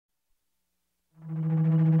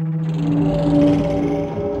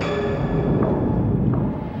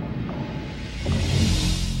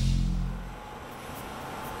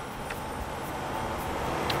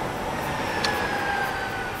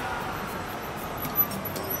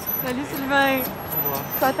Salut Sylvain.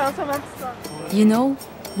 Fais attention ma petite soeur. You know,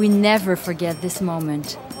 we never forget this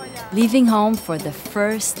moment. Leaving home for the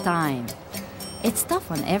first time. It's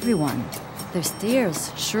tough on everyone. There's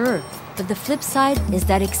tears, sure, but the flip side is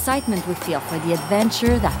that excitement we feel for the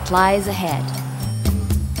adventure that lies ahead.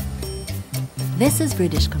 This is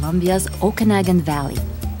British Columbia's Okanagan Valley.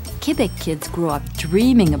 Quebec kids grow up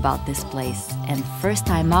dreaming about this place, and first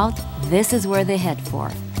time out, this is where they head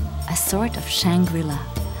for. A sort of Shangri-La,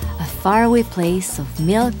 a faraway place of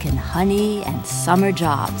milk and honey and summer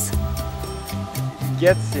jobs. It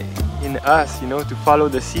gets in us, to follow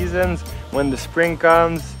the seasons. When the spring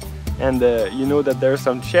comes and you know that there are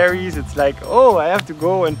some cherries, it's like, oh, I have to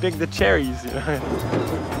go and pick the cherries.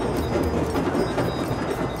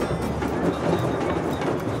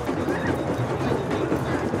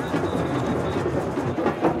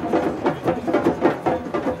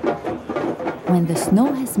 When the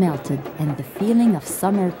snow has melted and the feeling of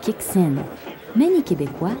summer kicks in, many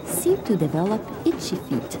Québécois seem to develop itchy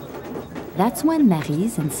feet. That's when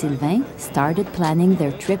Maryse and Sylvain started planning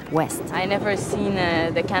their trip west. I never seen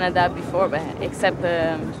the Canada before, but except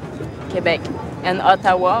Quebec and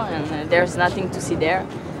Ottawa, and there's nothing to see there.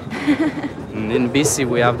 In BC,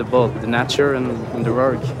 we have the both, the nature and the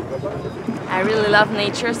work. I really love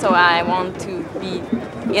nature, so I want to be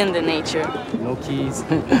in the nature. No keys,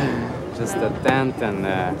 just a tent and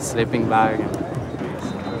a sleeping bag.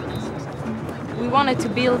 We wanted to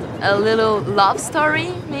build a little love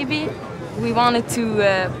story, maybe. We wanted to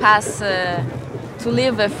to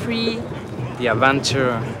live a free... The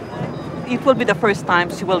adventure. It will be the first time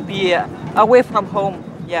she will be away from home,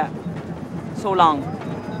 so long.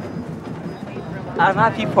 I'm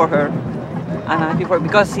happy for her. I'm happy for her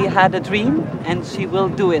because she had a dream and she will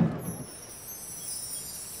do it.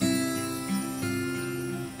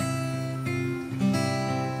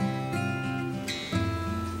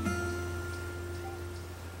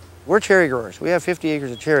 We're cherry growers. We have 50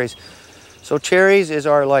 acres of cherries. So cherries is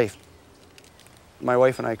our life. My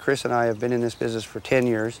wife and I, Chris and I, have been in this business for 10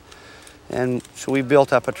 years. And so we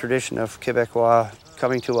built up a tradition of Quebecois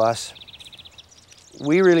coming to us.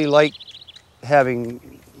 We really like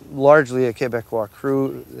having largely a Quebecois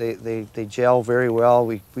crew. They gel very well.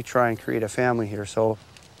 We try and create a family here. So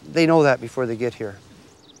they know that before they get here.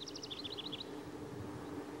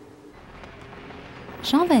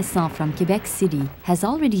 Jean-Vincent from Quebec City has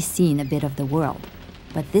already seen a bit of the world.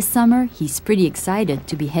 But this summer, he's pretty excited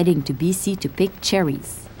to be heading to BC to pick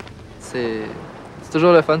cherries. C'est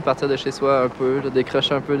toujours le fun de partir de chez soi un peu, de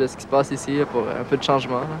décrocher un peu de ce qui se passe ici pour un peu de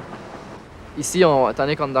changement. Ici, étant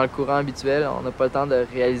donné qu'on est dans le courant habituel, on n'a pas le temps de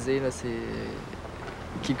réaliser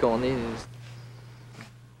qui qu'on est.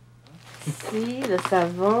 Ici, le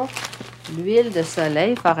savon, l'huile de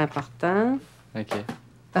soleil, fort important. OK.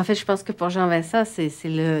 En fait, je pense que pour Jean-Vincent, c'est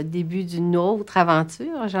le début d'une autre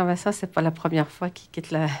aventure. Jean-Vincent, c'est pas la première fois qu'il quitte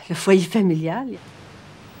le foyer familial.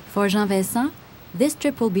 For Jean-Vincent, this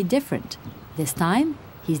trip will be different. This time,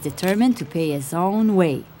 he's determined to pay his own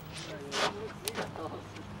way.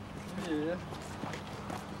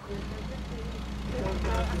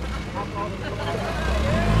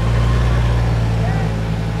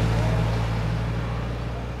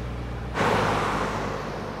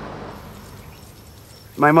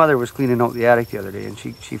 My mother was cleaning out the attic the other day, and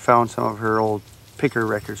she found some of her old picker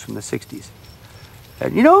records from the 60s.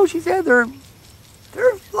 And, she said there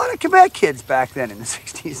were a lot of Quebec kids back then in the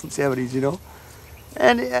 60s and 70s,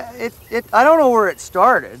 And I don't know where it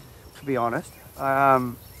started, to be honest. I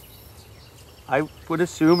would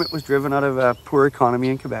assume it was driven out of a poor economy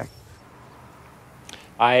in Quebec.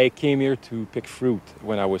 I came here to pick fruit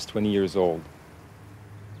when I was 20 years old.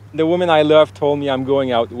 The woman I loved told me I'm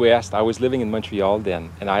going out west. I was living in Montreal then,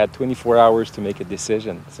 and I had 24 hours to make a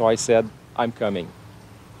decision. So I said, I'm coming.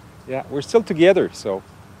 Yeah, we're still together, so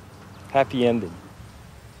happy ending.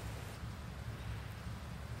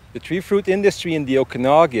 The tree fruit industry in the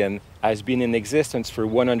Okanagan has been in existence for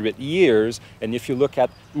 100 years, and if you look at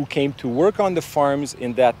who came to work on the farms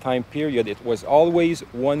in that time period, it was always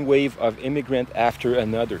one wave of immigrant after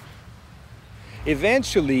another.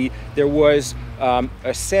 Eventually, there was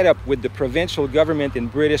a setup with the provincial government in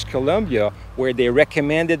British Columbia where they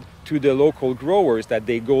recommended to the local growers that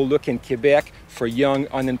they go look in Quebec for young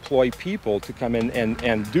unemployed people to come in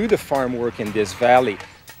and do the farm work in this valley.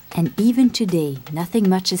 And even today, nothing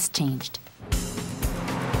much has changed.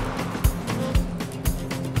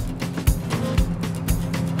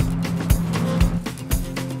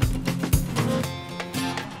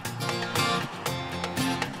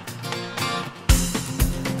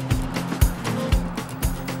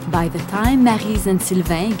 By the time Maryse and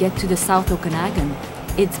Sylvain get to the South Okanagan,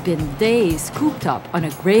 It's been days cooped up on a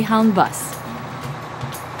Greyhound bus.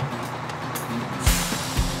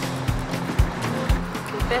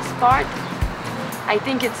 The best part, I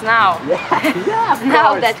think it's now. Yeah,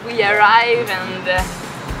 now that we arrive and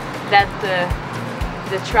that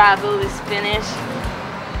the travel is finished,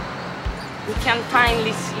 we can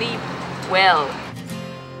finally sleep well.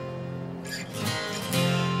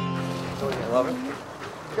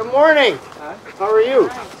 Good morning. How are you?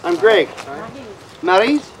 I'm Greg.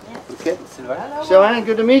 Maryse? Okay. Sylvain,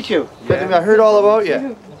 good to meet you. Good to meet you. I heard all about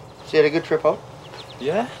you. So you had a good trip out?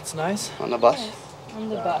 Yeah, it's nice. On the bus? On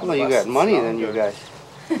the bus. Well, you got money then, you guys.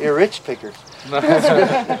 You're rich pickers.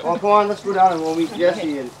 Well, come on, let's go down and we'll meet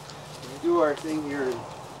Jesse and do our thing here.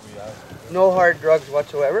 No hard drugs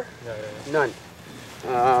whatsoever? None.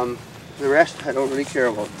 The rest I don't really care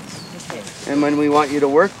about. And when we want you to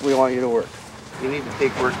work, we want you to work. You need to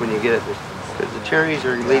take work when you get it. Because the cherries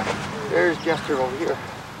are late. There's Jester over here.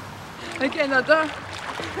 Okay, another.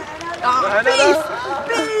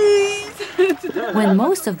 When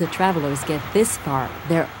most of the travelers get this far,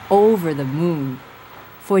 they're over the moon.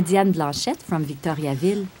 For Diane Blanchette from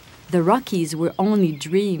Victoriaville, the Rockies were only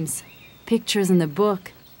dreams, pictures in a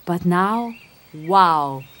book. But now,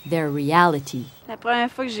 wow, they're reality. La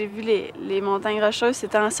première fois que j'ai vu les montagnes rocheuses,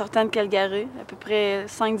 c'était en sortant de Calgary. À peu près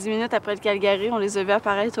 5-10 minutes après le Calgary, on les a vus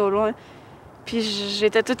apparaître au loin. Puis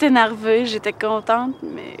j'étais toute énervée, j'étais contente,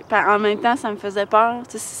 mais en même temps, ça me faisait peur.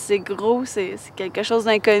 C'est gros, c'est quelque chose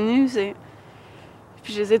d'inconnu.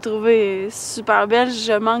 Puis je les ai trouvées super belles,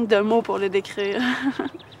 je manque de mots pour les décrire.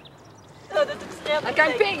 En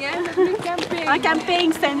camping, hein? Le camping. En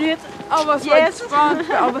camping, cette nuit. On va se faire du fun.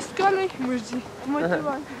 On va se coller, moi je dis. Moi,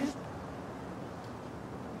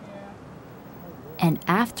 And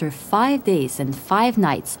after 5 days and 5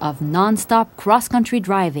 nights of non-stop cross-country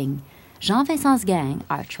driving, Jean-Vincent's gang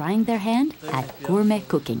are trying their hand at gourmet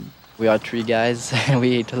cooking. We are 3 guys and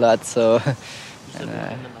we eat a lot, so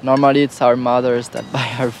normally it's our mothers that buy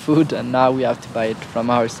our food, and now we have to buy it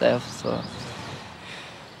from ourselves. So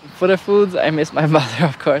for the foods, I miss my mother,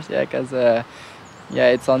 of course, because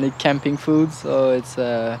it's only camping food, so it's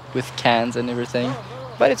with cans and everything.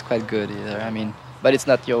 But it's quite good either. I mean, but it's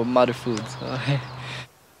not your mother food. So.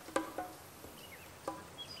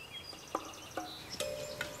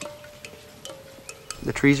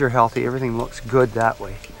 The trees are healthy, everything looks good that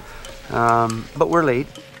way. But we're late.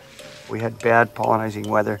 We had bad pollinizing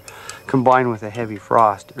weather combined with a heavy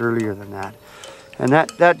frost earlier than that. And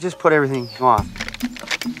that just put everything off.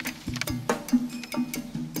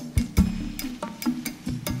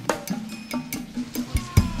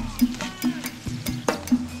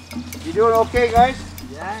 You doing okay, guys?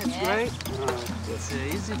 Yeah, it's great. It's an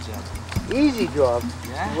easy job. Easy job?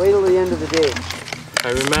 Yeah. Wait till the end of the day.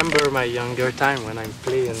 I remember my younger time when I'm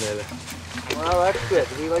playing the... Well, that's good.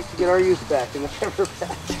 We like to get our youth back in the pepper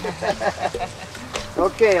patch.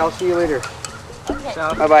 Okay, I'll see you later. Okay.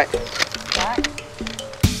 Bye-bye. Bye.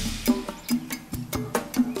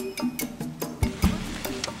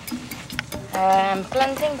 I'm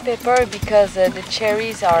planting pepper because the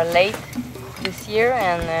cherries are late this year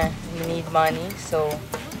and we need money, so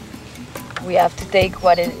we have to take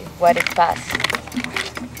what it passes.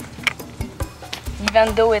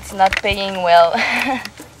 Even though it's not paying well.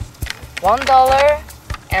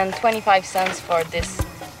 $1.25 for this,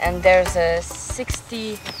 and there's a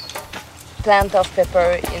 60 plant of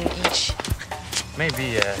pepper in each.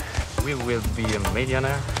 Maybe we will be a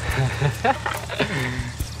millionaire.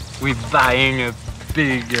 We're buying a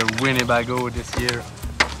big Winnebago this year.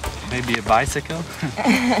 Maybe a bicycle.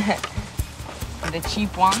 The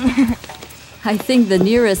cheap one. I think the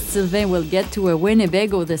nearest Sylvain will get to a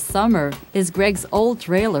Winnebago this summer is Greg's old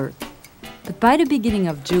trailer. But by the beginning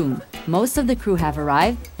of June, most of the crew have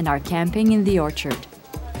arrived and are camping in the orchard.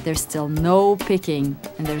 There's still no picking,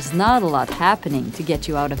 and there's not a lot happening to get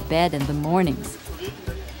you out of bed in the mornings.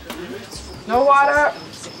 No water!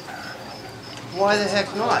 Why the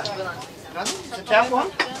heck not? Nothing? The tap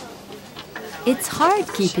one? It's hard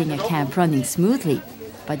keeping a camp running smoothly,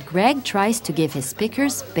 but Greg tries to give his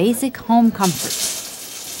pickers basic home comforts.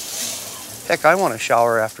 Heck, I want a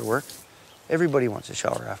shower after work. Everybody wants a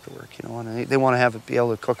shower after work, you know, and they want to be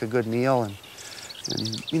able to cook a good meal and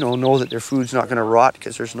you know that their food's not going to rot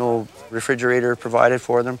because there's no refrigerator provided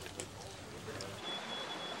for them.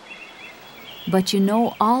 But you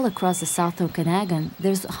know, all across the South Okanagan,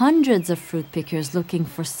 there's hundreds of fruit pickers looking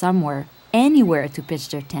for somewhere, anywhere to pitch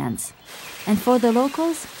their tents. And for the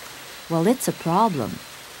locals, well, it's a problem.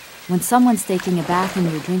 When someone's taking a bath in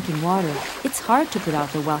your drinking water, it's hard to put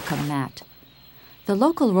out the welcome mat. The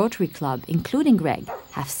local Rotary Club, including Greg,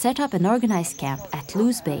 have set up an organized camp at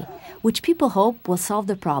Lewis Bay, which people hope will solve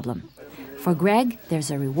the problem. For Greg, there's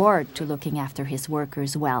a reward to looking after his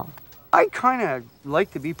workers well. I kind of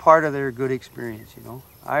like to be part of their good experience, you know.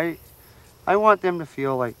 I want them to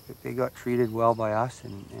feel like that they got treated well by us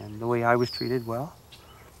and the way I was treated well.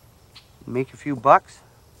 Make a few bucks,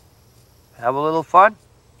 have a little fun,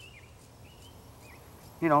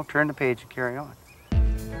 you know, turn the page and carry on.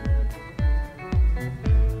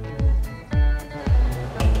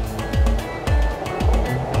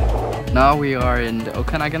 Now we are in the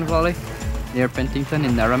Okanagan Valley, near Penticton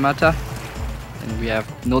in Naramata. And we have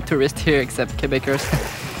no tourists here except Quebecers.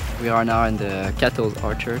 We are now in the cattle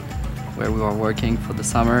orchard, where we are working for the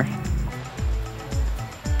summer.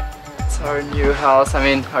 It's our new house,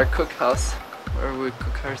 our cookhouse, where we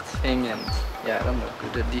cook our thing and, I don't know,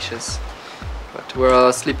 do the dishes. But we're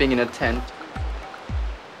all sleeping in a tent.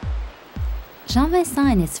 Jean-Vincent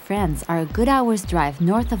and his friends are a good hour's drive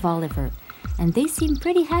north of Oliver, and they seem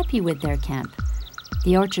pretty happy with their camp.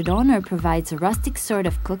 The orchard owner provides a rustic sort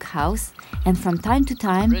of cookhouse and from time to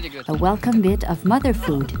time, a welcome bit of mother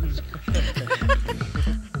food.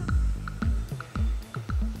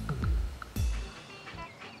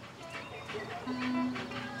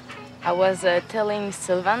 I was telling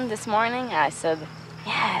Sylvain this morning, I said,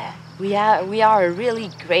 yeah, we are a really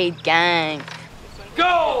great gang.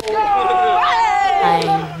 Go!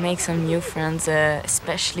 I make some new friends,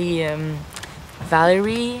 especially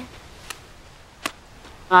Valerie.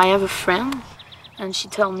 I have a friend, and she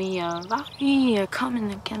told me, Valerie, come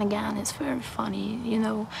in Okanagan, it's very funny, you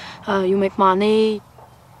know, you make money,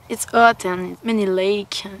 it's hot and many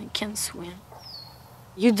lakes, and you can swim.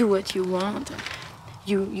 You do what you want.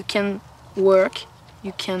 You can work,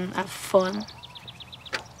 you can have fun.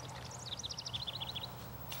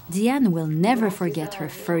 Diane will never forget her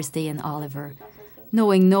first day in Oliver.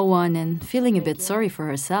 Knowing no one and feeling a bit sorry for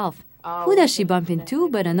herself. Who does she bump into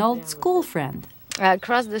but an old school friend? I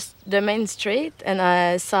crossed the main street and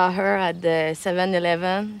I saw her at the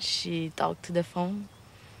 7-Eleven. She talked to the phone.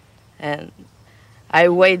 And I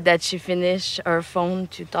wait that she finish her phone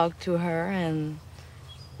to talk to her and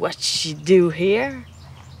what she do here.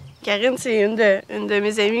 Karine, c'est une de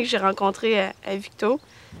mes amies que j'ai rencontrées à Victo.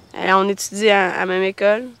 On étudie à la même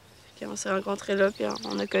école. Puis on s'est rencontrés là, puis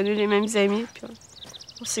on a connu les mêmes amis. Puis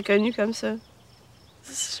on s'est connus comme ça.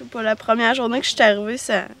 Je sais pas, la première journée que je suis arrivée,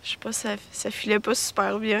 ça filait pas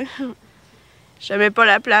super bien. J'aimais pas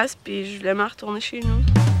la place, puis je voulais m'en retourner chez nous.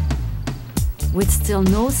 With still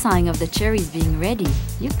no sign of the cherries being ready,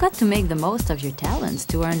 you've got to make the most of your talents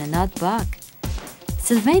to earn an odd buck.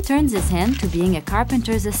 Sylvain turns his hand to being a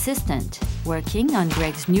carpenter's assistant, working on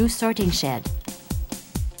Greg's new sorting shed.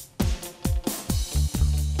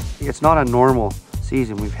 It's not a normal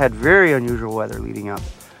season. We've had very unusual weather leading up.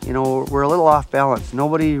 You know, we're a little off balance.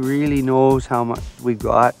 Nobody really knows how much we've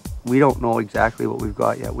got. We don't know exactly what we've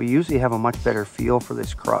got yet. We usually have a much better feel for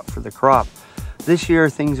this crop, for the crop. This year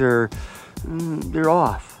things are, they're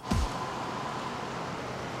off.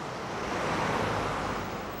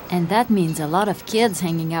 And that means a lot of kids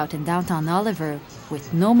hanging out in downtown Oliver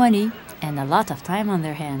with no money and a lot of time on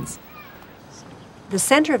their hands. The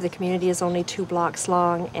center of the community is only 2 blocks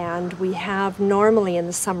long, and we have normally in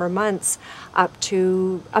the summer months up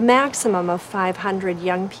to a maximum of 500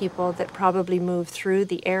 young people that probably move through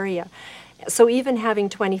the area. So even having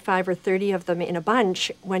 25 or 30 of them in a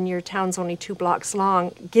bunch when your town's only 2 blocks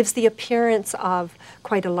long gives the appearance of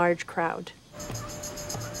quite a large crowd.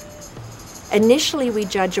 Initially, we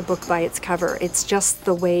judge a book by its cover. It's just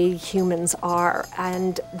the way humans are.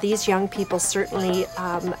 And these young people certainly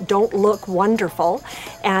don't look wonderful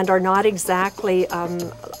and are not exactly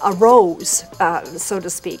a rose, so to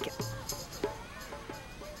speak.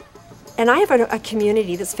 And I have a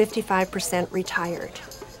community that's 55% retired.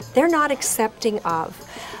 They're not accepting of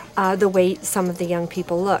the way some of the young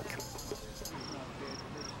people look.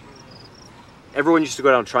 Everyone used to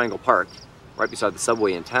go down Triangle Park, right beside the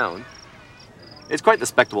subway in town. It's quite the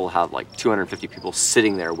spectacle to have like 250 people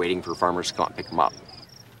sitting there waiting for farmers to come out and pick them up.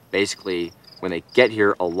 Basically, when they get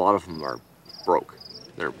here, a lot of them are broke.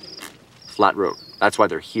 They're flat broke. That's why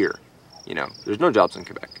they're here. You know, there's no jobs in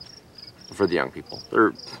Quebec for the young people.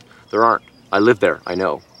 There aren't. I live there, I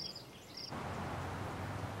know.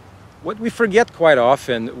 What we forget quite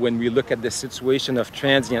often when we look at the situation of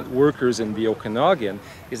transient workers in the Okanagan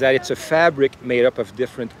is that it's a fabric made up of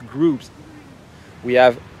different groups. We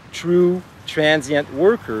have true transient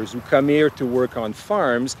workers who come here to work on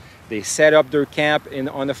farms. They set up their camp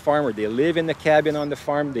on a farm, or they live in the cabin on the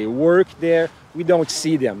farm. They work there. We don't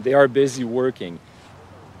see them. They are busy working.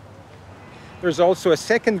 There's also a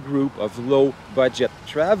second group of low-budget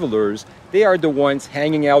travelers. They are the ones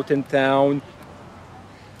hanging out in town.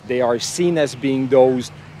 They are seen as being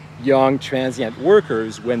those young transient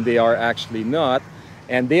workers when they are actually not.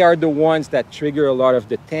 And they are the ones that trigger a lot of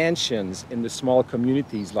the tensions in the small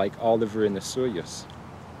communities like Oliver and Osoyoos.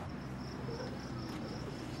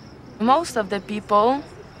 Most of the people,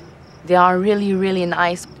 they are really, really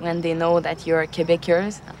nice when they know that you're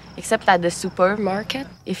Quebecers. Except at the supermarket,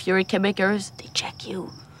 if you're Quebecers, they check you.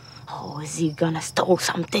 Oh, is he gonna steal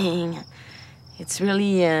something? It's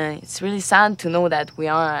really sad to know that we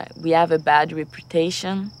have a bad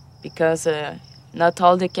reputation because not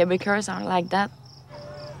all the Quebecers are like that.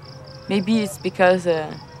 Maybe it's because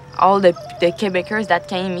all the Quebecers that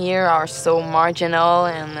came here are so marginal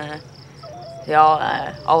and they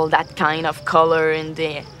all that kind of color in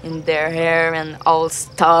their hair and all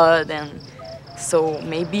stud, and so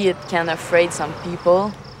maybe it can afraid some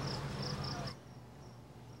people.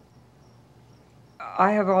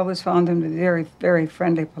 I have always found them to be very, very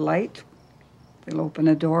friendly, polite. They'll open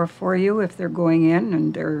a door for you if they're going in,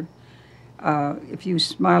 and if you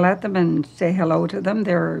smile at them and say hello to them,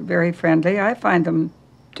 they're very friendly. I find them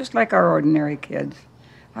just like our ordinary kids.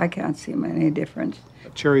 I can't see any difference.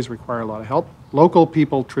 Cherries require a lot of help. Local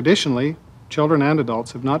people traditionally, children and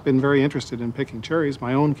adults, have not been very interested in picking cherries,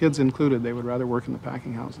 my own kids included. They would rather work in the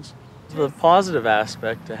packing houses. The positive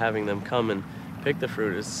aspect to having them come and pick the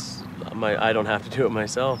fruit is I don't have to do it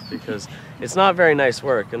myself, because it's not very nice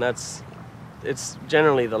work, and it's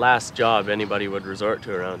generally the last job anybody would resort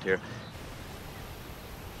to around here.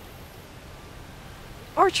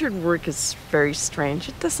 Orchard work is very strange.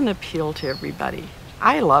 It doesn't appeal to everybody.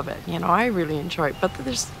 I love it, you know, I really enjoy it, but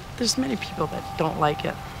there's many people that don't like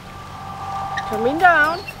it. Coming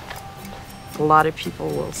down. A lot of people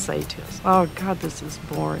will say to us, oh God, this is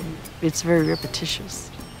boring. It's very repetitious.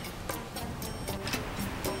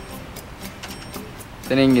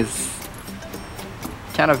 Thinning is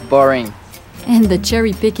kind of boring. And the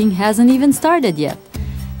cherry picking hasn't even started yet.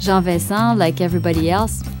 Jean-Vincent, like everybody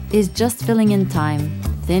else, is just filling in time,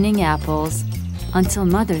 thinning apples, until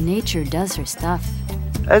Mother Nature does her stuff.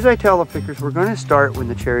 As I tell the pickers, we're going to start when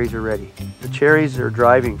the cherries are ready. The cherries are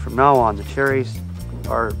driving from now on. The cherries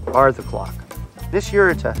are the clock. This year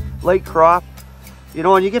it's a late crop, you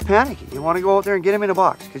know, and you get panicky. You want to go out there and get them in a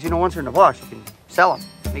box, because you know once they're in a box you can sell them,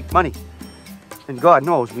 make money. And God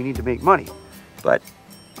knows we need to make money. But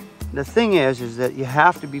the thing is that you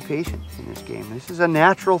have to be patient in this game. This is a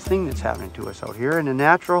natural thing that's happening to us out here, and the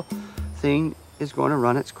natural thing is going to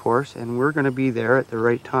run its course, and we're going to be there at the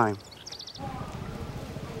right time.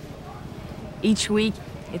 Each week,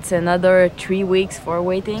 it's another 3 weeks for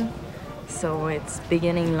waiting, so it's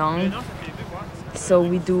beginning long. So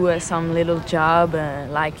we do some little job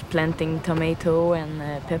like planting tomato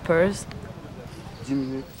and peppers.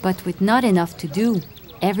 But with not enough to do,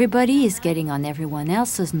 everybody is getting on everyone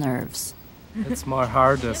else's nerves. It's more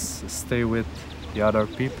hard to stay with the other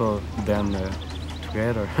people than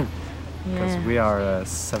together. Because we are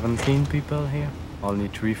 17 people here. Only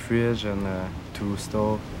 3 fridge and 2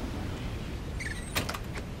 stove.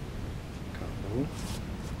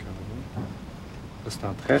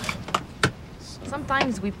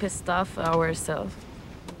 Sometimes we pissed off ourselves.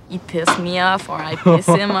 He pissed me off or I piss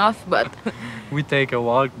him off, but... We take a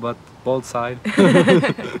walk, but both sides.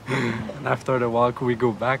 And after the walk, we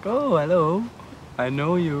go back. Oh, hello. I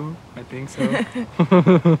know you. I think so.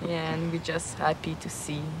 Yeah, and we're just happy to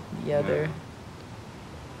see the other.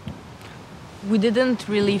 We didn't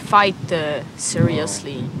really fight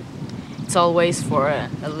seriously. It's always for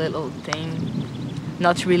a little thing,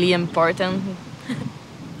 not really important.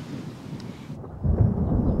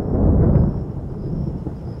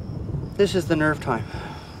 This is the nerve time.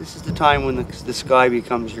 This is the time when the sky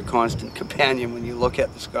becomes your constant companion, when you look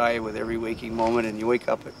at the sky with every waking moment, and you wake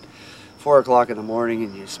up at 4 o'clock in the morning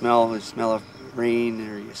and you smell of rain,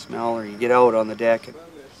 or you get out on the deck.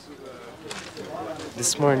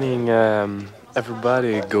 This morning,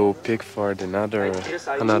 everybody go pick for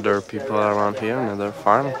another people around here, another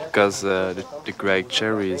farm, because the Greg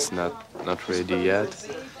cherry is not ready yet.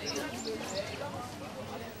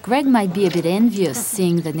 Greg might be a bit envious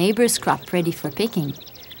seeing the neighbor's crop ready for picking.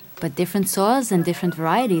 But different soils and different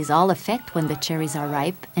varieties all affect when the cherries are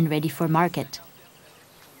ripe and ready for market.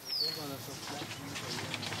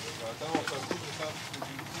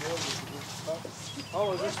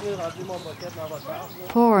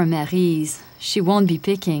 Poor Maryse. She won't be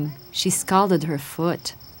picking. She scalded her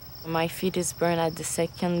foot. My feet is burned at the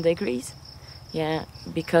 2nd degrees. Yeah,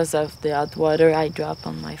 because of the hot water I drop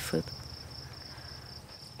on my foot.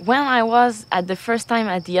 When I was at the first time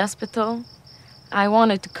at the hospital, I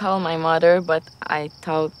wanted to call my mother, but I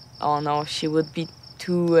thought, oh no, she would be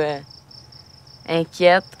too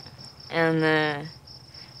inquiet, and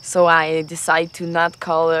So I decided to not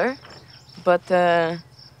call her. But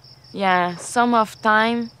yeah, some of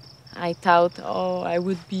time I thought, oh, I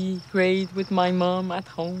would be great with my mom at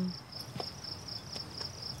home.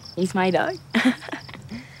 He's my dog.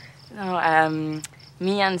 No,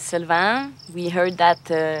 me and Sylvain, we heard that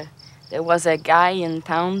there was a guy in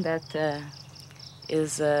town that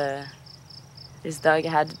his dog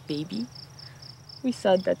had a baby. We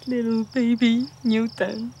saw that little baby,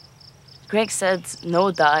 Newton. Greg says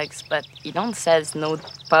no dogs, but he don't says no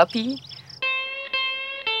puppy.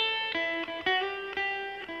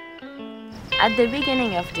 At the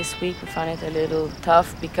beginning of this week, we found it a little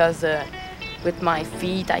tough because with my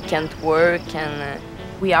feet, I can't work, and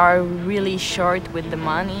we are really short with the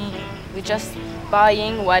money. We're just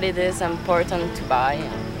buying what it is important to buy.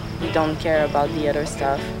 We don't care about the other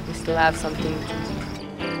stuff. We still have something to do.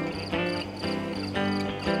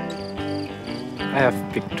 I have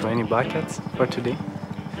picked 20 buckets for today.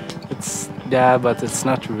 But it's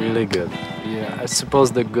not really good. Yeah, I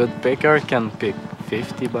suppose the good picker can pick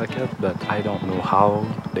 50 buckets, but I don't know how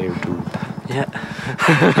they do that. Yeah.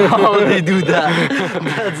 How they do that?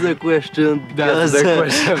 That's the question. That's the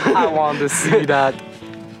question. I want to see that.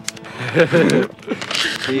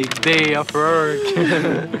 Big day of work.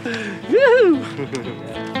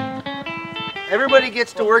 Everybody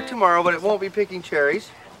gets to work tomorrow, but it won't be picking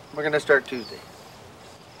cherries. We're going to start Tuesday.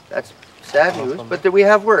 That's sad news, but we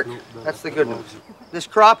have work. That's the good news. This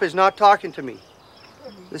crop is not talking to me.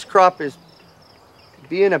 This crop is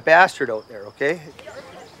being a bastard out there, okay?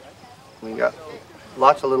 We got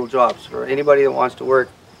lots of little jobs for anybody that wants to work.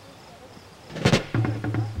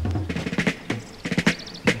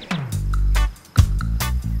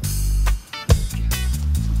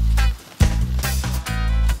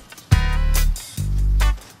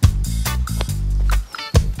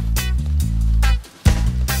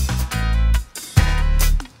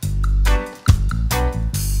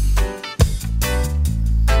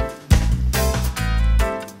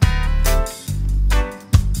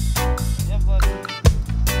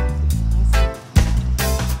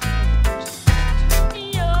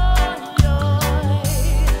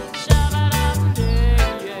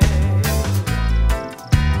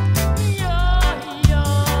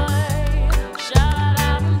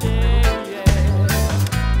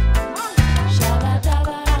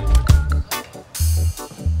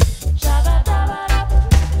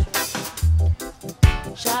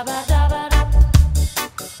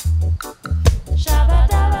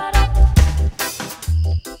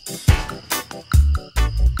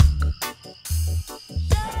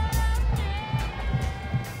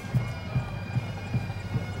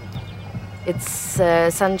 It's a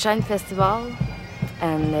Sunshine Festival,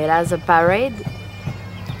 and it has a parade.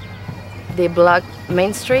 They block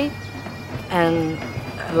Main Street, and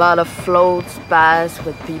a lot of floats pass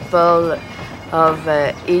with people of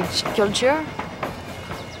each culture.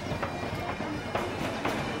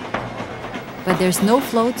 But there's no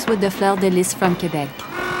floats with the fleur de lis from Quebec.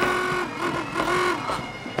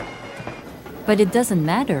 But it doesn't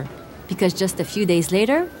matter, because just a few days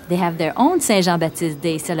later, they have their own Saint-Jean-Baptiste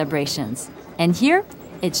Day celebrations. And here,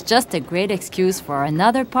 it's just a great excuse for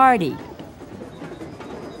another party.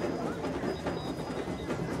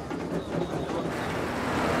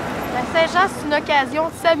 La Saint-Jean, c'est une occasion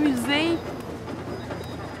de s'amuser.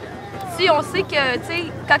 Si on sait que, tu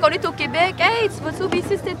sais, quand on est au Québec, hey, tu vas-tu au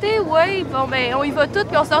BC cet été? Oui, bon, ben, on y va toutes,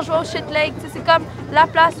 puis on se rejoint au Shit Lake. Tu sais, c'est comme la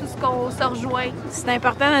place où on se rejoint. C'est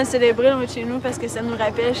important de le célébrer chez nous parce que ça nous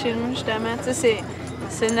rappelle chez nous, justement. Tu sais,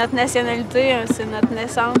 c'est notre nationalité, c'est notre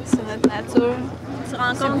naissance, c'est notre nature. Tu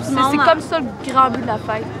rencontres du monde. C'est comme ça le grand but de la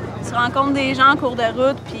fête. Tu rencontres des gens en cours de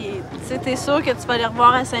route, puis tu es sûr que tu vas les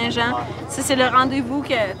revoir à Saint-Jean. C'est le rendez-vous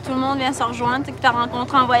que tout le monde vient se rejoindre, que tu as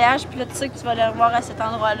rencontré en voyage, puis là, tu sais que tu vas les revoir à cet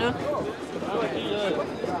endroit-là.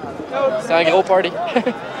 C'est un gros party.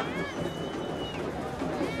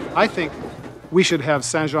 I think we should have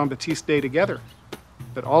Saint-Jean-Baptiste Day together.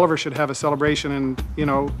 That Oliver should have a celebration and, you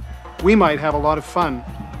know, we might have a lot of fun.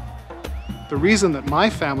 The reason that my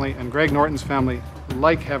family and Greg Norton's family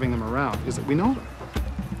like having them around is that we know them.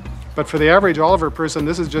 But for the average Oliver person,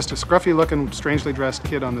 this is just a scruffy-looking, strangely dressed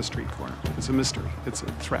kid on the street corner. It's a mystery. It's a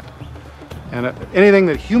threat. And anything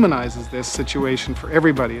that humanizes this situation for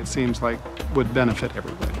everybody, it seems like, would benefit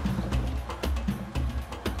everybody.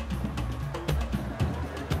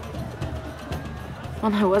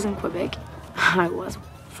 When I was in Quebec, I was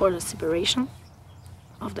for the separation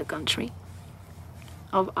of the country,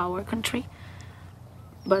 of our country.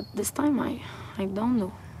 But this time I don't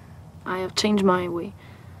know. I have changed my way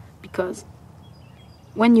because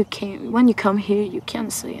when you come here, you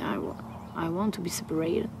can't say I want to be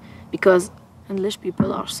separated because English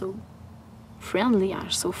people are so friendly, are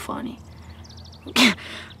so funny.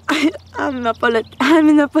 I'm in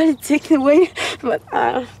a politic way, but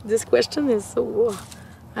this question is so...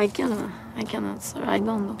 I can answer, I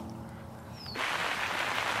don't know.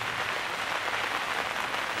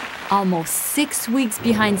 Almost 6 weeks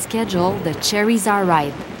behind schedule, the cherries are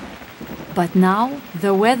ripe. But now,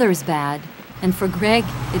 the weather's bad, and for Greg,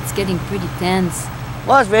 it's getting pretty tense.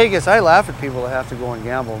 Las Vegas, I laugh at people that have to go and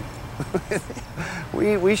gamble.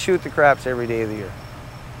 we shoot the craps every day of the year.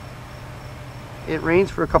 It rains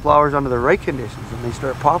for a couple hours under the right conditions, and they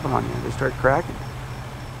start popping on you, they start cracking.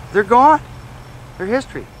 They're gone. They're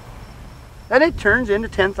history. And it turns into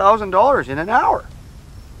 $10,000 in an hour.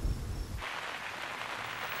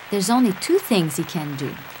 There's only 2 things he can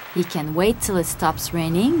do. He can wait till it stops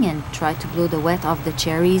raining and try to blow the wet off the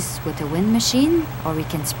cherries with a wind machine, or he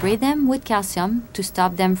can spray them with calcium to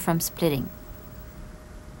stop them from splitting.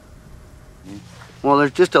 Well,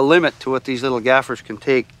 there's just a limit to what these little gaffers can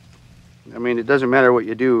take. I mean, it doesn't matter what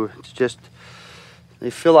you do. It's just, they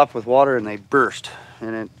fill up with water and they burst.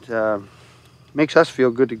 And it makes us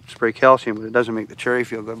feel good to spray calcium, but it doesn't make the cherry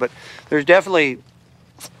feel good. But there's definitely,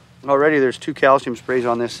 already there's 2 calcium sprays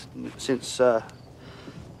on this since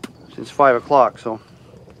 5 o'clock, so.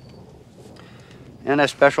 And a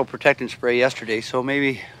special protectant spray yesterday, so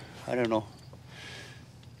maybe, I don't know.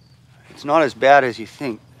 It's not as bad as you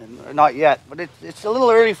think, and not yet, but it's a little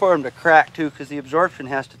early for them to crack too, because the absorption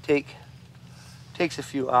has to takes a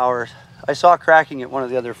few hours. I saw cracking at one of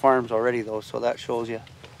the other farms already though, so that shows you.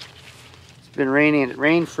 It's been raining, it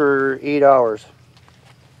rained for 8 hours.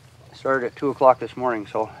 It started at 2 o'clock this morning,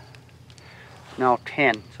 so it's now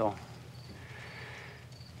 10, so.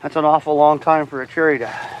 That's an awful long time for a cherry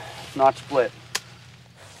to not split.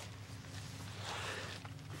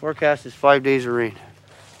 Forecast is 5 days of rain.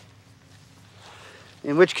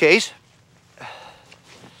 In which case, there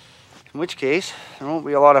won't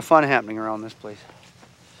be a lot of fun happening around this place.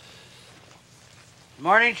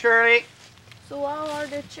 Morning, Shirley. So how are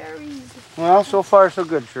the cherries? Well, so far so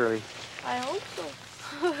good, Shirley. I hope so.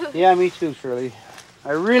 Yeah, me too, Shirley.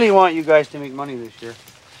 I really want you guys to make money this year.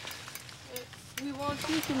 We want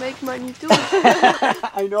you to make money too.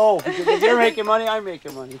 I know, because if you're making money, I'm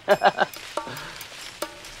making money.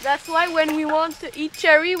 That's why when we want to eat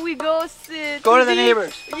cherry, we go to the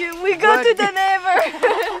neighbors. We go to the neighbor.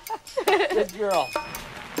 Good girl.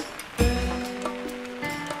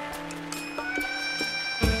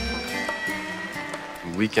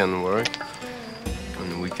 We can work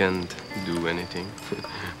and we can't do anything.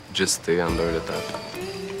 Just stay under the tap.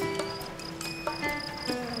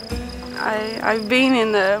 I've been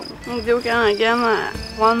in the Okanagan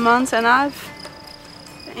 1 month and a half.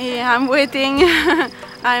 Yeah, I'm waiting.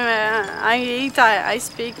 I eat, I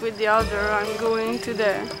speak with the other. I'm going to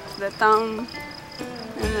the town,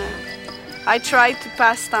 and I try to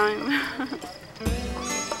pass time.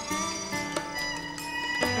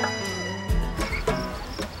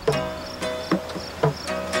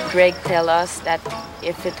 Greg tell us that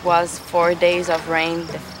if it was 4 days of rain,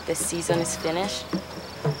 the season is finished.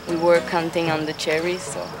 We were counting on the cherries,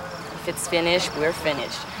 so if it's finished, we're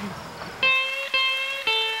finished.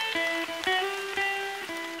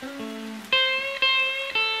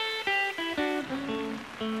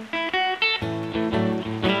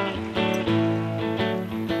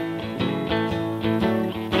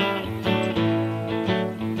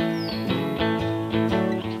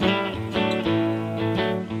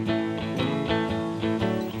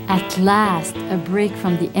 At last, a break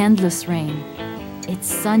from the endless rain. It's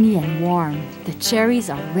sunny and warm. The cherries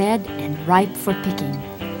are red and ripe for picking.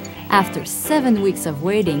 After 7 weeks of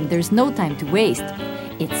waiting, there's no time to waste.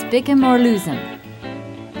 It's pick 'em or lose 'em.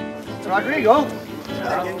 Rodrigo,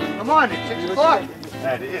 come on, it's 6 o'clock.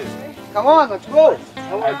 That is. Come on, let's go.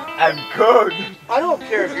 I'm good. I don't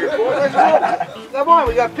care if you're cold, let's go. Come on,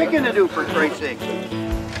 we got picking to do for Christ's sake.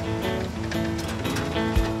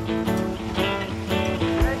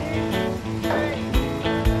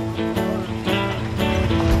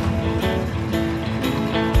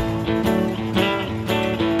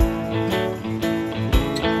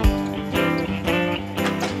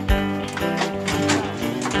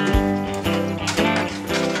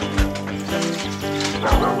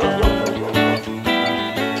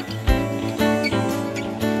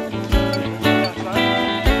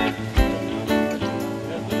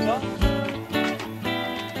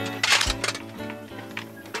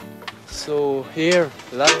 So here,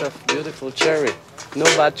 a lot of beautiful cherry. No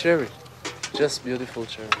bad cherry, just beautiful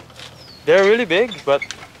cherry. They're really big, but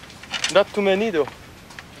not too many though.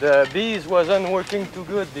 The bees wasn't working too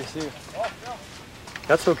good this year.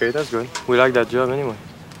 That's okay, that's good. We like that job anyway.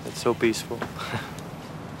 It's so peaceful.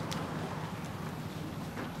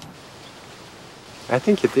 I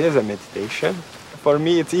think it is a meditation. For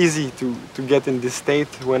me, it's easy to get in this state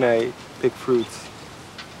when I pick fruits.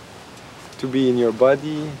 To be in your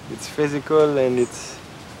body, it's physical and it's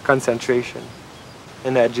concentration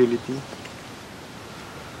and agility.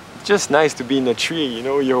 It's just nice to be in a tree, you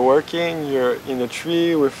know, you're working, you're in a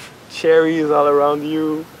tree with cherries all around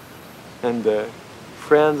you and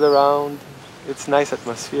friends around. It's a nice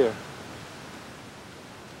atmosphere.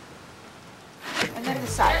 And then the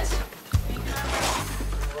sides.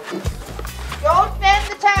 Don't bend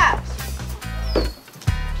the tabs.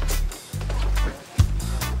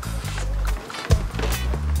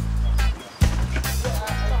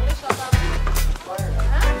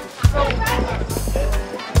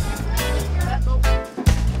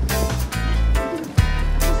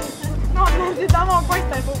 Non, mais dans mon coin,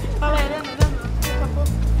 c'était beau. Par la laine,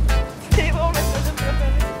 c'est beau, mais c'est juste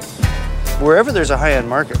préféré. Wherever there's a high-end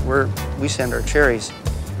market, we send our cherries.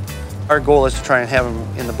 Our goal is to try and have them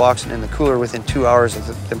in the box and in the cooler within 2 hours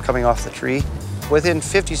of them coming off the tree. Within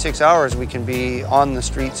 56 hours, we can be on the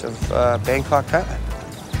streets of Bangkok, Thailand.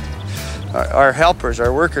 Our helpers,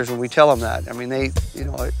 our workers, when we tell them that, I mean,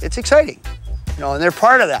 it's exciting, you know, and they're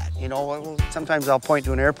part of that. You know, sometimes I'll point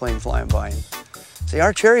to an airplane flying by and say,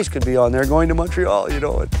 our cherries could be on there going to Montreal, you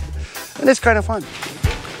know, and it's kind of fun.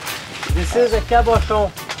 This is a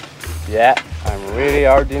cabochon. Yeah, I'm really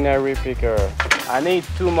ordinary picker. I need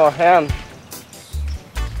 2 more hands.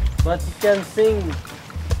 But you can sing.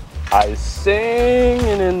 I sing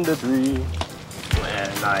in the tree when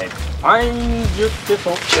I find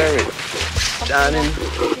beautiful cherry. Shining,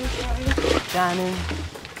 shining.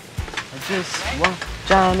 I just want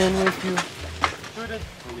shining with you.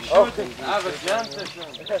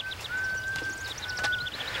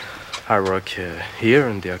 I work here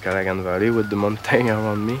in the Okanagan Valley with the mountain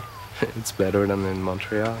around me. It's better than in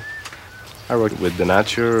Montreal. I work with the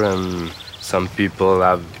nature and some people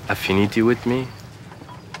have affinity with me.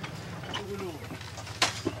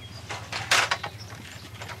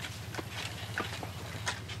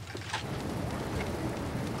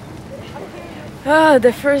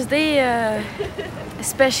 The first day,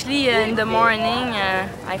 especially in the morning,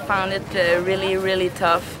 I found it really, really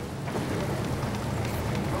tough.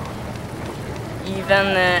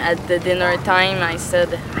 Even at the dinner time, I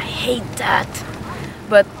said, I hate that.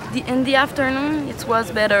 But in the afternoon, it was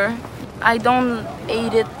better. I don't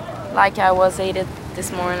hate it like I was hated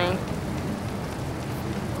this morning.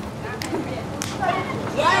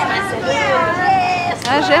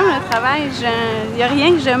 Ah, j'aime le travail. Il n'y a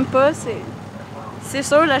rien que j'aime pas. C'est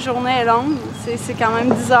sûr, la journée est longue. C'est quand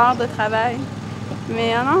même 10 heures de travail.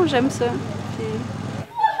 Mais non, j'aime ça.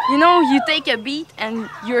 You know, you take a beat and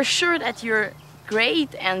you're sure that you're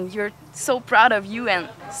great and you're so proud of you and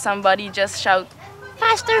somebody just shout,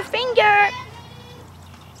 faster finger!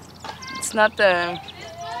 It's not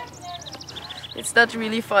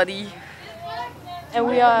really funny. And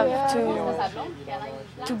we have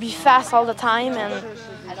to be fast all the time and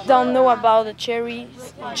don't know about the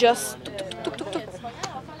cherries, just tuk, tuk, tuk, tuk.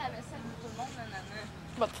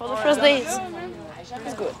 But for the first days,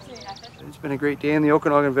 it's good. It's been a great day in the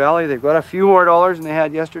Okanagan Valley. They've got a few more dollars than they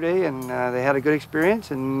had yesterday, and they had a good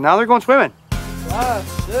experience, and now they're going swimming.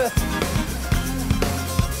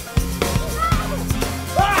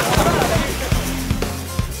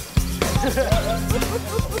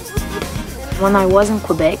 When I was in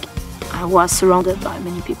Quebec, I was surrounded by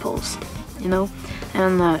many people, you know,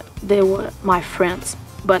 and they were my friends.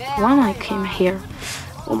 But when I came here,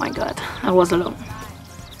 oh my God, I was alone.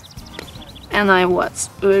 And I was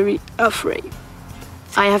very afraid.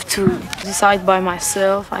 I have to decide by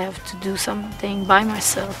myself, I have to do something by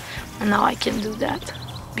myself, and now I can do that,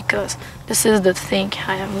 because this is the thing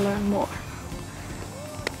I have learned more.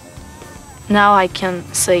 Now I can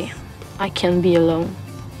say, I can be alone.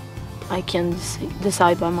 I can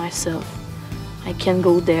decide by myself. I can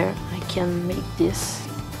go there, I can make this,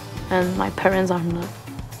 and my parents are not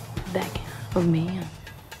back of me.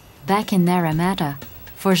 Back in Naramata,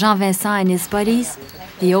 for Jean-Vincent and his buddies,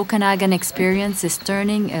 the Okanagan experience is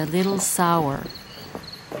turning a little sour.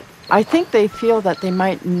 I think they feel that they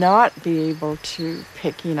might not be able to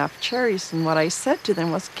pick enough cherries, and what I said to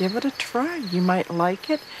them was, give it a try. You might like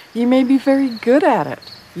it. You may be very good at it.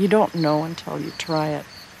 You don't know until you try it.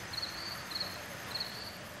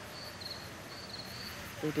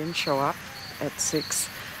 They didn't show up at 6,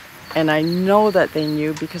 and I know that they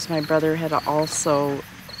knew because my brother had also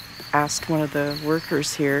asked one of the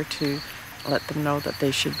workers here to let them know that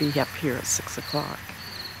they should be up here at 6 o'clock.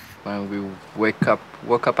 When we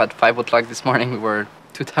woke up at 5 o'clock this morning, we were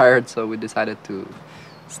too tired, so we decided to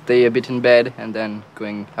stay a bit in bed and then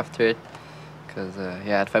going after it. Because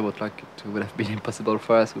yeah, at 5 o'clock it would have been impossible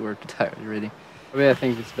for us. We were too tired already. I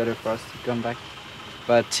think it's better for us to come back.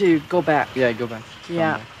 But to go back. Yeah, go back.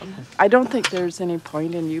 Yeah. I don't think there's any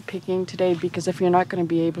point in you picking today, because if you're not going to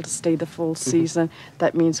be able to stay the full season,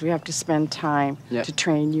 that means we have to spend time to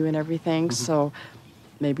train you and everything. So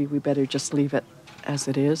maybe we better just leave it as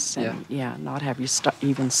it is and not have you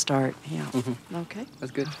even start. Yeah. Okay.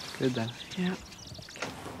 That's good. Good then. Yeah.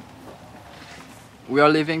 We are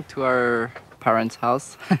living to our parents'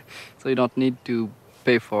 house, so you don't need to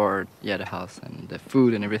pay for the house and the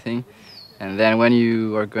food and everything. And then when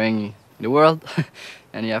you are going in the world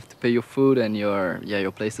and you have to pay your food and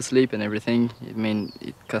your place to sleep and everything,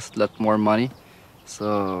 it costs a lot more money.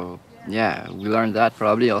 So yeah, we learned that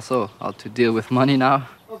probably also, how to deal with money now.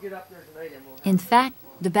 In fact,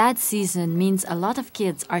 the bad season means a lot of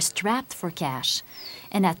kids are strapped for cash.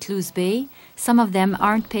 And at Luce Bay, some of them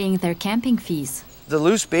aren't paying their camping fees. The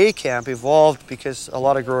Luce Bay camp evolved because a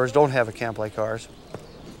lot of growers don't have a camp like ours.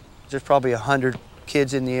 There's probably 100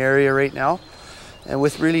 kids in the area right now, and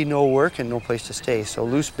with really no work and no place to stay. So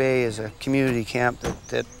Luce Bay is a community camp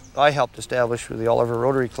that I helped establish with the Oliver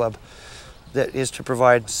Rotary Club, that is to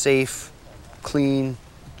provide safe, clean,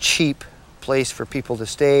 cheap place for people to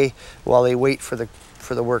stay while they wait for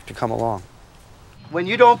the work to come along. When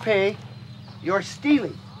you don't pay, you're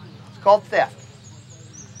stealing. It's called theft.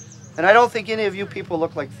 And I don't think any of you people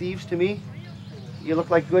look like thieves to me. You look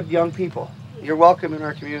like good young people. You're welcome in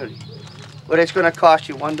our community. But it's going to cost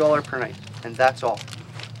you $1 per night, and that's all.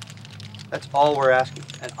 That's all we're asking.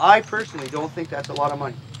 And I personally don't think that's a lot of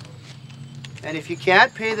money. And if you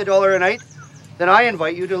can't pay the $1 a night, then I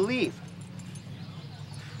invite you to leave.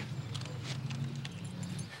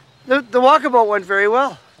 The walkabout went very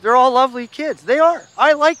well. They're all lovely kids. They are.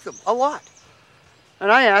 I like them a lot.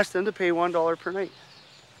 And I asked them to pay $1 per night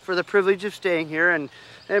for the privilege of staying here. And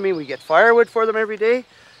I mean, we get firewood for them every day.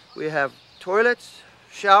 We have toilets,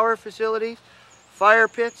 shower facilities, fire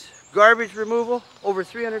pits, garbage removal, over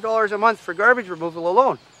 $300 a month for garbage removal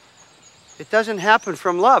alone. It doesn't happen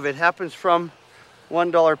from love, it happens from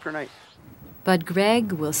 $1 per night. But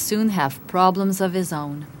Greg will soon have problems of his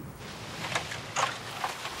own.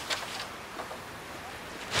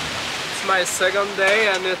 It's my second day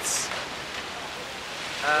and it's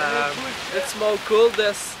more cool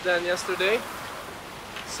than yesterday.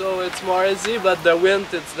 So it's more easy, but the wind,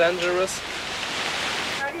 it's dangerous.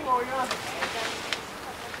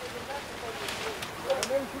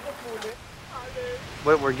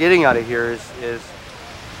 What we're getting out of here is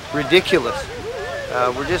ridiculous.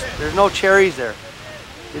 There's no cherries there.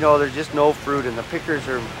 You know, there's just no fruit, and the pickers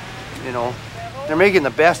are, you know, they're making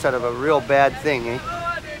the best out of a real bad thing, eh?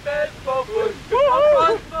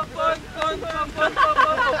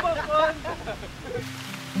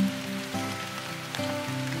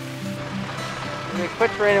 When it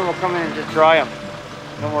quits raining, we'll come in and just dry them.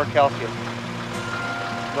 No more calcium.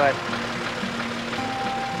 But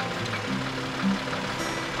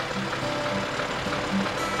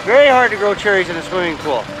very hard to grow cherries in a swimming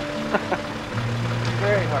pool.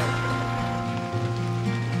 Very hard.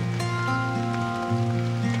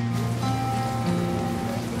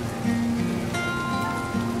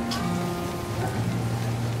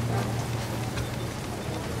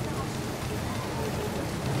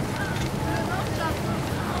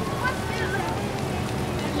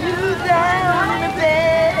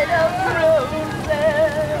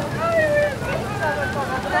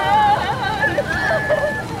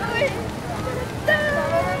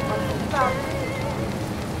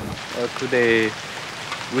 Today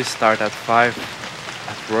we start at 5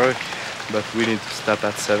 at work, but we need to stop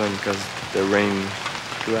at 7 because the rain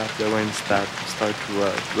start to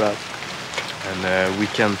drop, and we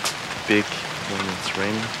can't pick when it's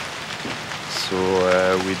raining. So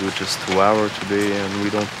we do just 2 hours today, and we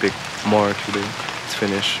don't pick more today. It's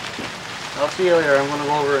finished. I'll see you later. I'm going to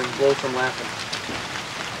go over and blow some laughing.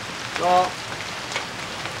 So,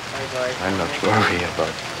 bye-bye. I'm not worried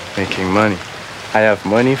about making money. I have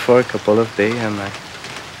money for a couple of days,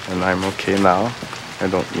 and I'm okay now. I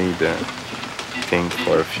don't need to think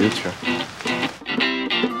for a future.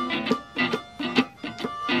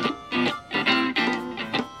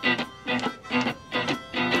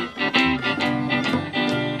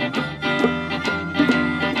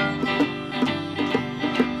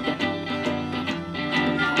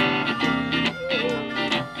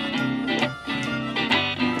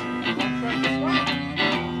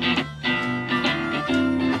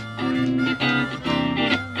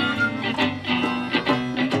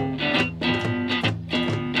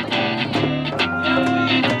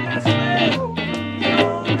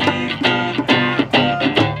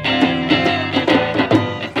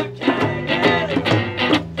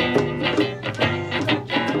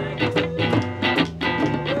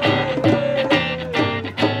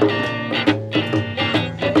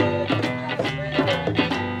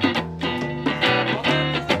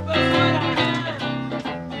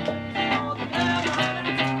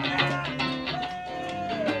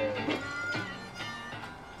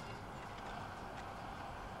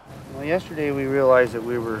 Yesterday we realized that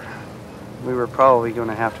we were probably going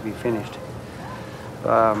to have to be finished.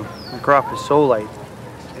 The crop is so light.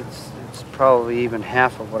 It's probably even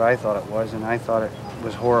half of what I thought it was, and I thought it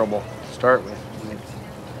was horrible to start with. And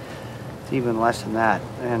it's even less than that,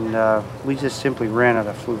 and we just simply ran out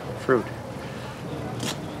of fruit.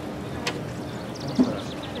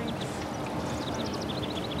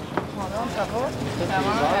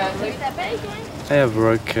 I have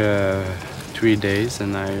work 3 days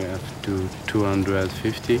and I have to do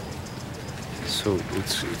 250, so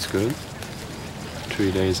it's good.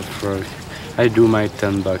 3 days of work. I do my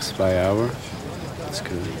 $10 by hour. It's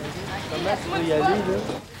good.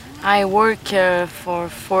 I work for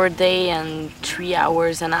 4 days and 3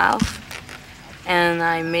 hours and a half, and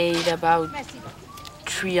I made about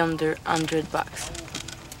 $300.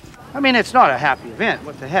 I mean, it's not a happy event.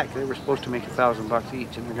 What the heck? They were supposed to make $1,000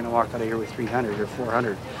 each, and they're going to walk out of here with 300 or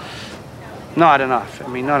 400. Not enough. I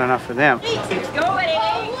mean, not enough for them.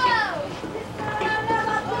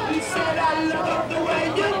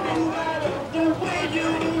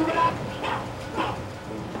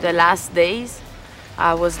 The last days,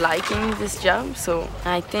 I was liking this job, so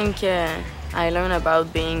I think I learned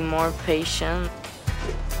about being more patient.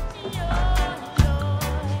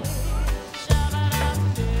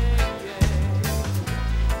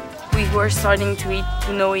 We were starting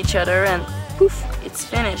to know each other, and poof, it's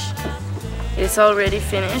finished. It's already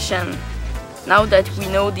finished, and now that we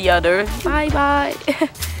know the other, bye-bye,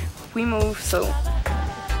 we move, so.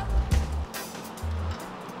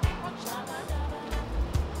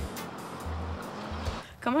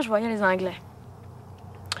 Comment je voyais les Anglais?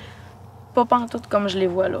 Pas pantoute comme je les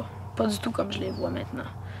vois là. Pas du tout comme je les vois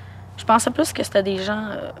maintenant. Je pensais plus que c'était des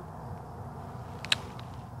gens...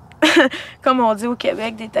 comme on dit au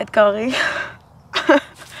Québec, des têtes carrées.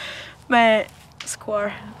 Mais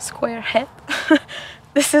square head.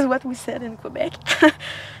 This is what we said in Quebec.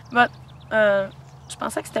 But je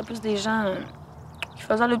pensais que c'était plus des gens qui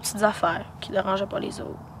faisaient leurs petites affaires, qui dérangeaient pas les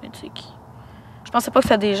autres. Mais tu sais, je pensais pas que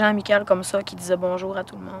c'était des gens amicaux comme ça qui disaient bonjour à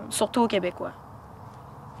tout le monde, surtout aux Québécois.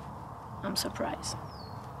 I'm surprised.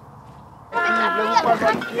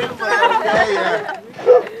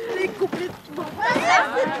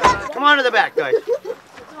 Come on to the back, guys.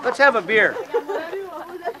 Let's have a beer.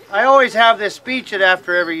 I always have this speech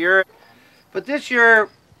after every year, but this year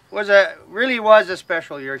really was a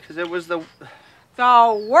special year because it was the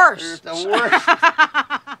worst. The worst.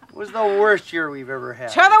 It was the worst year we've ever had.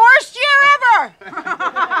 To the worst year ever!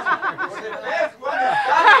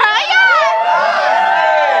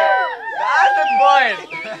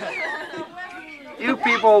 You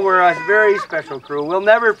people were a very special crew. We'll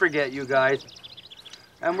never forget you guys.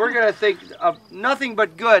 And we're going to think of nothing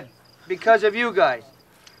but good because of you guys.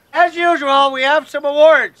 As usual, we have some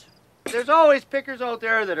awards. There's always pickers out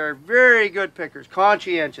there that are very good pickers,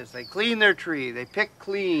 conscientious. They clean their tree, they pick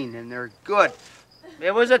clean, and they're good.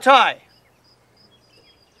 It was a tie.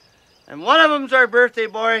 And one of them's our birthday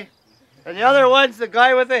boy, and the other one's the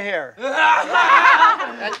guy with the hair.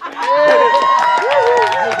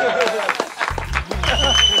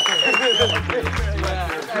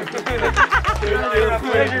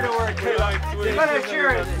 Pleasure to work with. You're gonna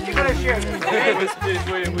share it. You're gonna share it.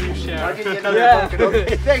 Will you share? I'll give you another bucket.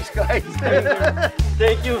 Okay, thanks, guys.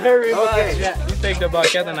 Thank you very much. Okay. Yeah. You take the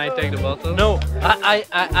bucket and I take the bottle. No,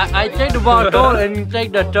 I take the bottle and you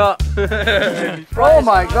take the top. Oh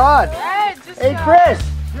my God! Hey, Chris.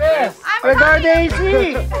 Regard the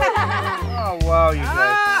AC. Oh wow, you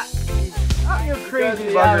guys. Oh, you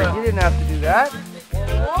crazy bugger. You didn't have to do that.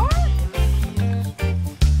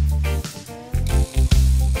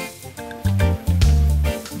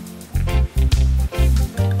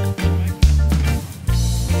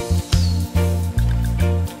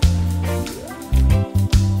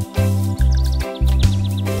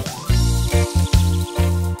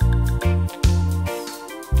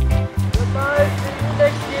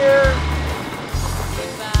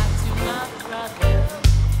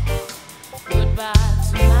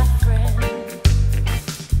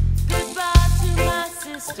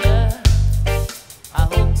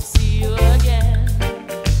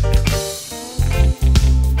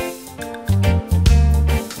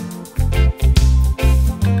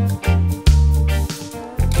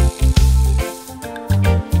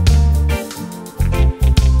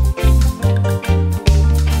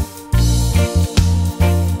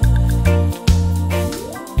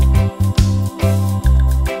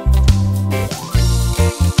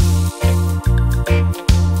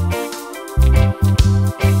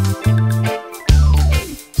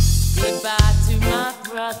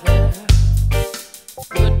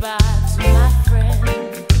 Goodbye to my friend.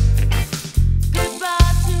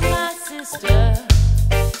 Goodbye to my sister.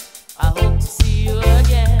 I hope to see you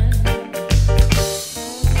again.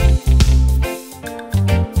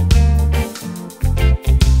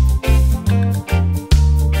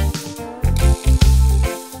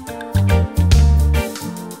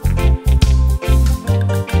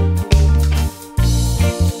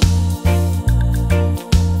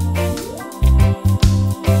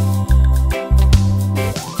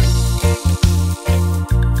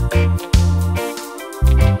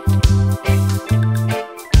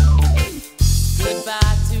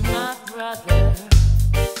 Goodbye to my brother.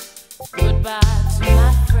 Goodbye